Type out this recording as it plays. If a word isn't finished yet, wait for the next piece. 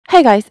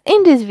Hey guys,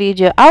 in this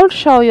video I will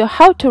show you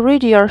how to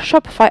read your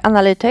Shopify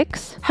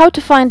Analytics, how to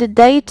find the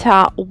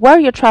data where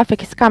your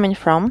traffic is coming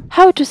from,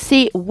 how to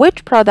see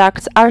which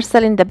products are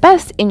selling the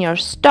best in your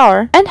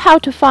store, and how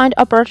to find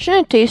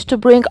opportunities to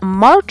bring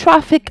more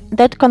traffic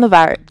that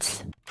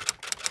converts.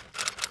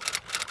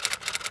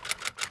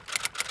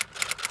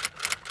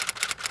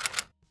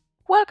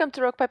 Welcome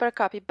to Rock Paper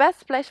Copy,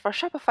 best place for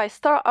Shopify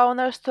store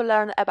owners to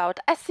learn about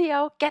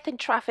SEO, getting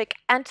traffic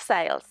and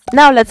sales.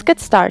 Now let's get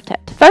started.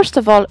 First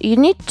of all, you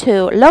need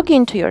to log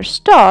into your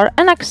store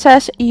and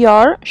access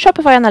your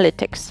Shopify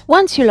Analytics.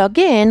 Once you log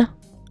in,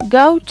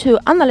 go to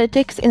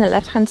Analytics in the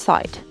left-hand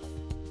side.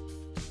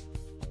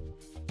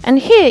 And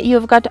here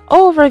you've got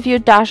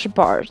overview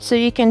dashboard, so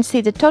you can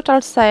see the total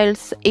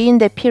sales in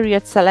the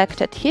period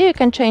selected. Here you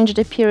can change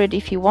the period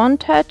if you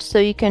wanted, so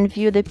you can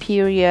view the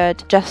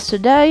period just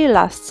today,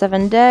 last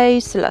 7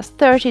 days, last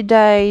 30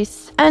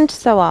 days, and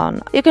so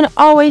on. You can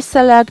always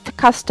select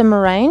custom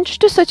range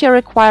to suit your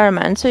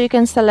requirements, so you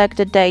can select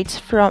the dates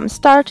from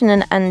starting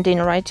and ending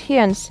right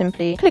here and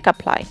simply click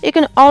apply. You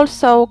can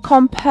also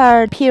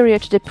compare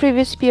period to the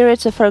previous period,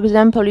 so for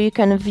example you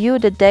can view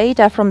the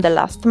data from the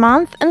last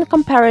month and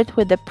compare it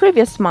with the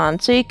previous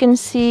month, so you can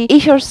see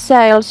if your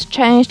sales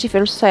changed, if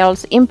your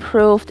sales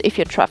improved, if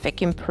your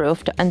traffic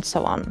improved, and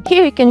so on.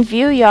 Here you can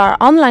view your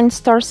online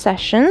store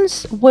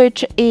sessions,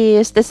 which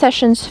is the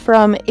sessions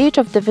from each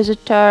of the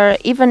visitor.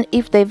 Even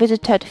if they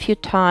visited a few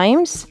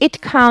times,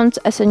 it counts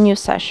as a new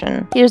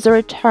session. Here's the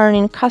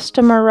returning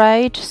customer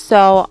rate,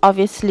 so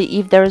obviously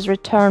if there is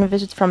return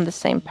visit from the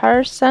same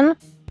person.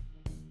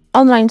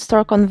 Online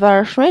store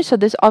conversion rate, so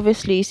this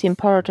obviously is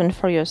important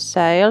for your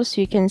sales.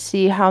 You can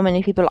see how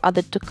many people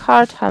added to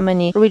cart, how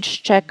many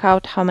reached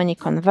checkout, how many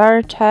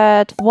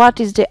converted, what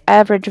is the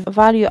average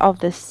value of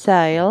the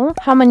sale,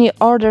 how many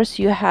orders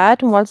you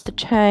had, and what's the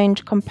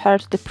change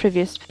compared to the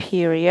previous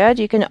period.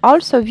 You can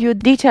also view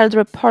detailed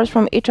reports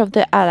from each of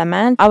the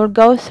elements. I will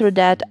go through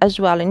that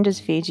as well in this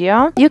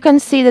video. You can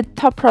see the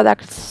top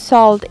products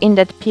sold in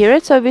that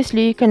period, so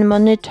obviously you can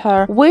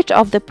monitor which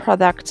of the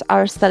products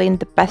are selling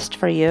the best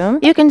for you.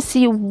 You can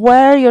see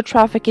where your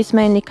traffic is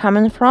mainly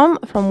coming from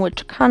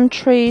which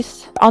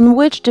countries, on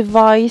which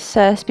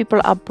devices people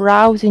are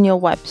browsing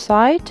your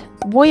website,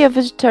 where your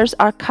visitors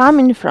are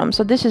coming from.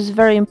 So this is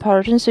very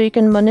important, so you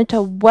can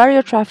monitor where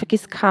your traffic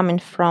is coming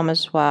from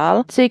as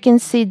well. So you can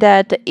see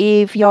that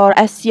if your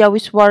SEO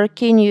is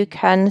working, you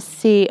can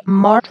see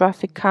more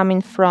traffic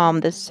coming from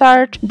the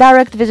search.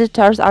 Direct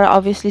visitors are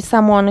obviously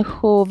someone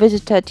who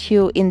visited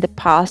you in the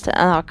past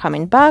and are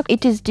coming back.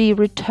 It is the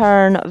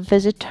return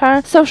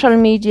visitor. Social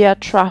media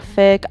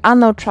traffic,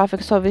 unknown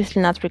traffic, so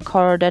obviously not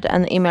recorded,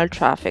 and email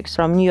traffic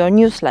from your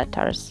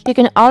newsletters. You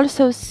can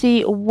also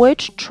see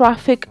which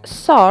traffic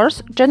source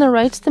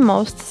generates the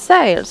most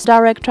sales.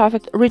 Direct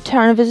traffic,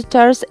 return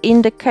visitors.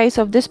 In the case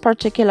of this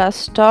particular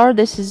store,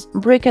 this is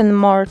brick and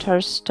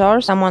mortar store,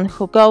 someone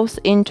who goes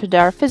into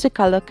their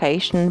physical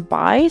location,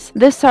 buys.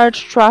 The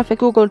search traffic,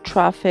 Google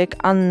traffic,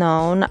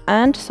 unknown,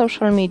 and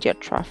social media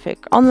traffic.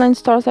 Online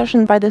store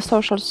session by the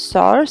social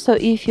source, so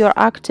if you're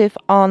active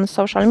on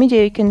social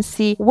media, you can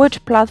see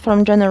which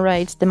platform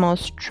generates the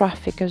most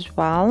traffic as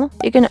well.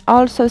 You can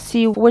also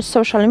see which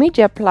social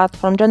media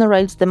platform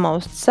generates the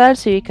most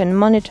sales, so you can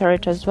monitor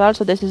it as well.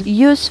 So this is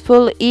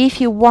useful if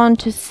you want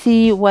to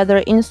see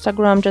whether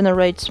Instagram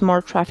generates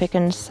more traffic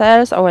and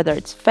sales or whether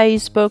it's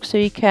Facebook, so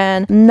you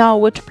can know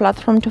which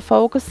platform to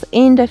focus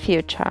in the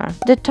future.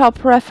 The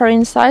top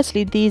reference sites,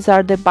 these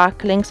are the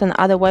backlinks and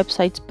other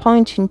websites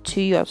pointing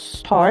to your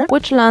store.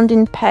 Which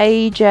landing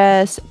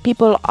pages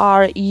people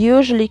are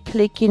usually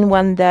clicking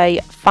when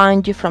they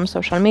find you from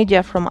social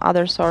media, from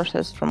other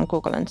sources, from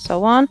Google and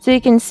so on. So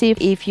you can see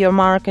if your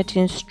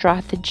marketing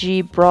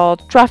strategy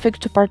brought traffic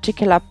to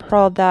particular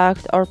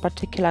product or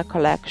particular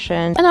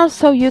collection. And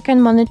also you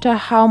can monitor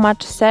how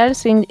much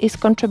sales is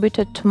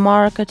contributed to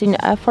marketing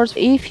efforts.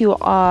 If you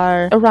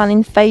are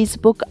running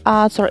Facebook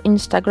ads or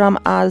Instagram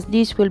ads,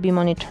 these will be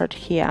monitored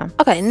here.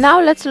 Okay,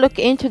 now let's look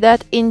into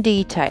that in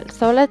detail.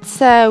 So let's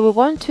say we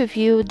want to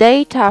view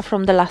data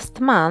from the last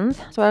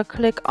month. So I'll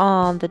click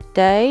on the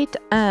date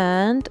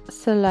and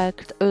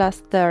select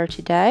last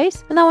 30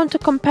 days. And I want to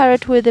compare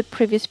it with the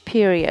previous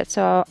period.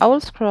 So I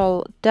will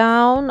scroll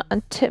down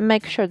and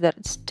make sure that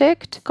it's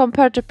ticked,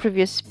 compare to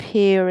previous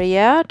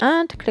period,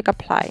 and click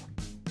apply.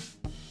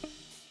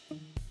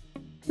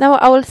 Now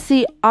I will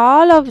see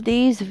all of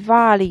these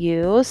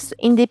values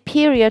in the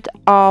period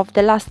of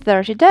the last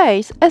 30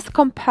 days as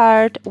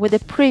compared with the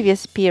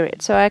previous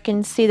period. So I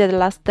can see that the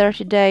last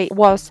 30 days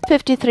was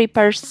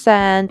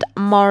 53%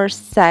 more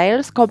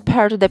sales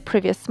compared to the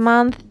previous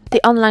month.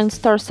 The online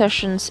store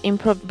sessions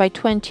improved by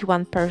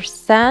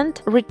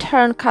 21%.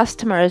 Return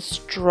customers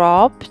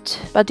dropped,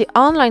 but the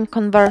online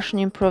conversion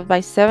improved by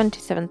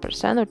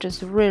 77%, which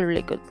is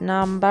really good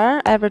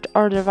number. Average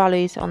order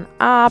value is on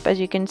up.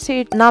 As you can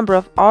see, number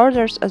of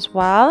orders as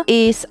well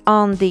is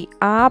on the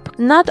up.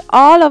 Not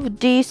all of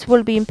these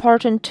will be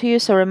important to you,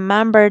 so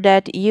remember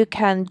that you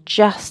can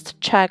just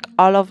check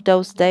all of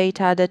those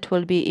data that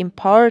will be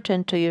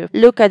important to you.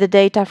 Look at the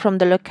data from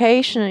the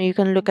location. You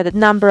can look at the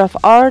number of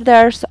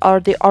orders or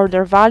the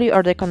order value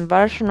or the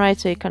conversion rate,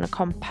 so you can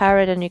compare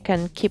it and you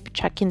can keep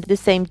checking the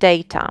same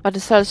data. But the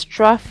sales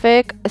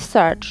traffic,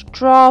 search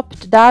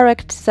dropped.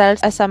 Direct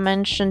sales, as I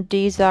mentioned,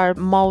 these are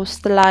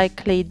most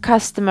likely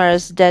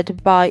customers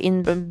that buy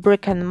in a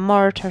brick and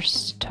mortar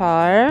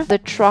store. The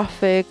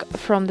traffic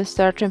from the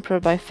search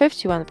improved by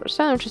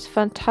 51%, which is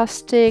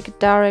fantastic.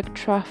 Direct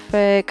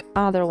traffic,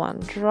 other one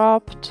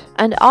dropped.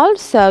 And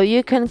also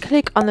you can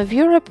click on the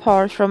view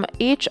report from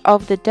each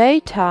of the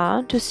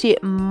data to see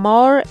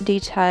more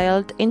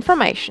detailed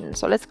information.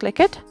 So let's click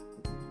it.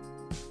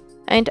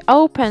 And it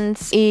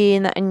opens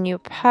in a new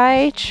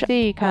page.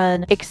 You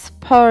can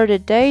export the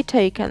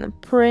data, you can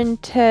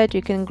print it,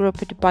 you can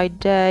group it by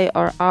day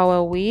or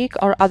hour, week,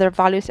 or other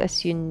values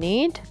as you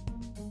need.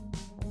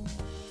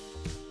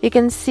 You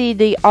can see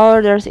the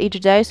orders each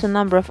day, so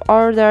number of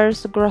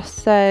orders, gross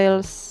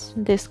sales,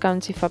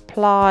 discounts if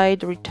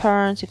applied,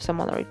 returns if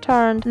someone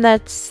returned,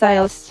 net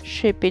sales,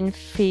 shipping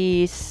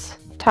fees,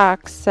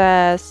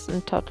 taxes,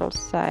 and total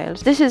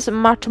sales. This is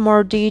much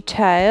more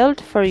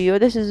detailed for you.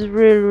 This is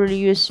really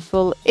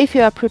useful if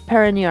you are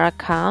preparing your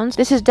accounts.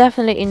 This is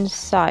definitely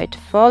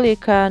insightful. You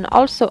can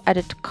also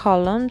edit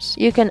columns.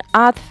 You can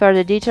add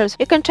further details.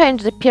 You can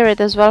change the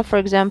period as well. For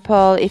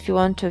example, if you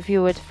want to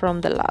view it from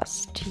the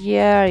last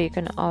year, you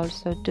can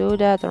also do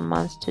that, or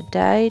month to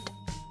date.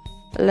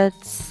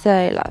 Let's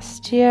say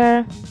last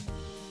year.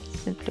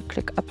 Simply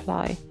click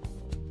apply.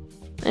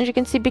 As you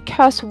can see,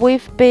 because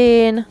we've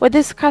been with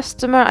this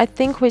customer, I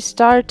think we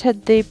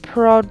started the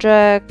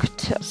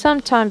project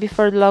sometime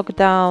before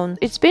lockdown.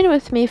 It's been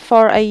with me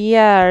for a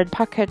year,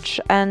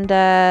 package, and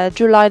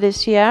July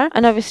this year.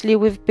 And obviously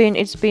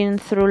it's been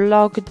through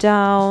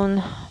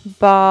lockdown.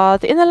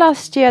 But in the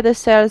last year, the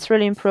sales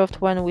really improved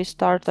when we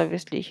started.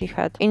 Obviously, he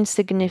had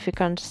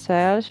insignificant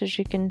sales. As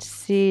you can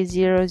see,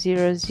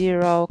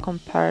 000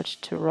 compared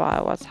to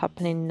what's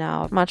happening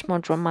now. Much more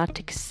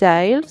dramatic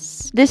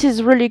sales. This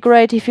is really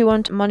great if you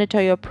want to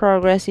monitor your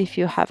progress, if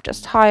you have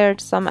just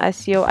hired some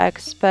SEO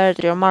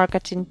expert, your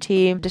marketing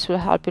team. This will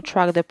help you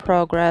track the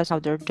progress, how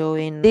they're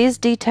doing. This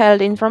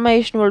detailed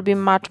information will be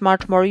much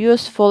more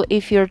useful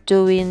if you're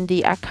doing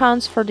the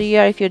accounts for the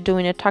year, if you're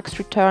doing a tax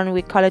return.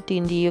 We call it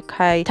in the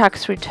UK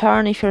tax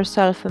return if you're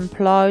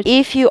self-employed.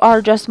 If you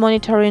are just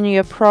monitoring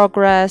your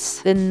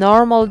progress, the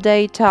normal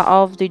data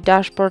of the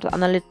dashboard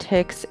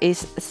analytics is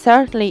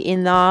certainly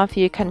enough.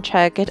 You can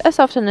check it as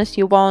often as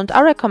you want.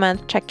 I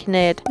recommend checking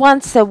it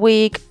once a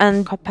week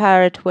and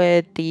compare it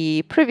with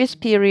the previous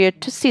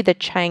period to see the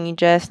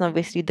changes. And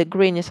obviously the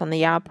green is on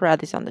the up,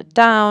 red is on the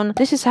down.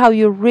 This is how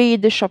you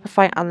read the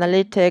Shopify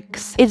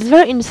Analytics. It's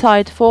very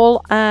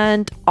insightful,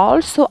 and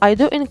also I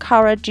do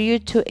encourage you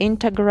to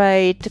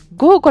integrate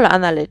Google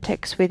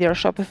Analytics with your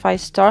Shopify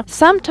store.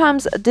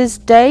 Sometimes this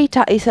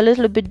data is a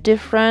little bit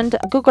different.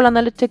 Google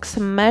Analytics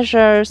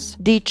measures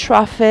the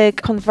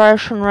traffic,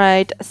 conversion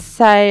rate,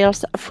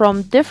 sales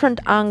from different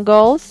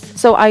angles.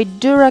 So I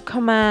do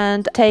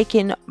recommend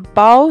taking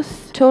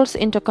both tools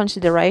into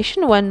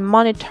consideration when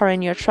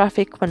monitoring your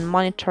traffic, when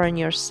monitoring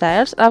your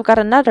sales. I've got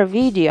another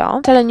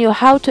video telling you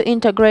how to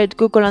integrate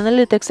Google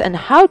Analytics and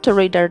how to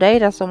read their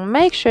data, so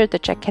make sure to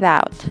check it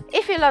out.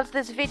 If you loved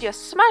this video,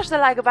 smash the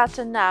like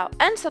button now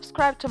and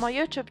subscribe to my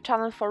YouTube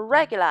channel for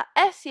regular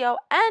SEO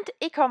and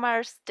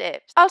e-commerce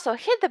tips. Also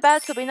hit the bell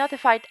to be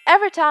notified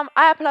every time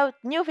I upload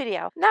new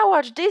video. Now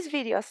watch these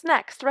videos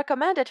next,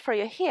 recommended for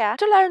you here,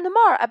 to learn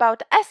more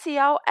about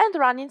SEO and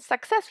running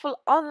successful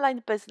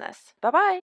online business. Bye bye!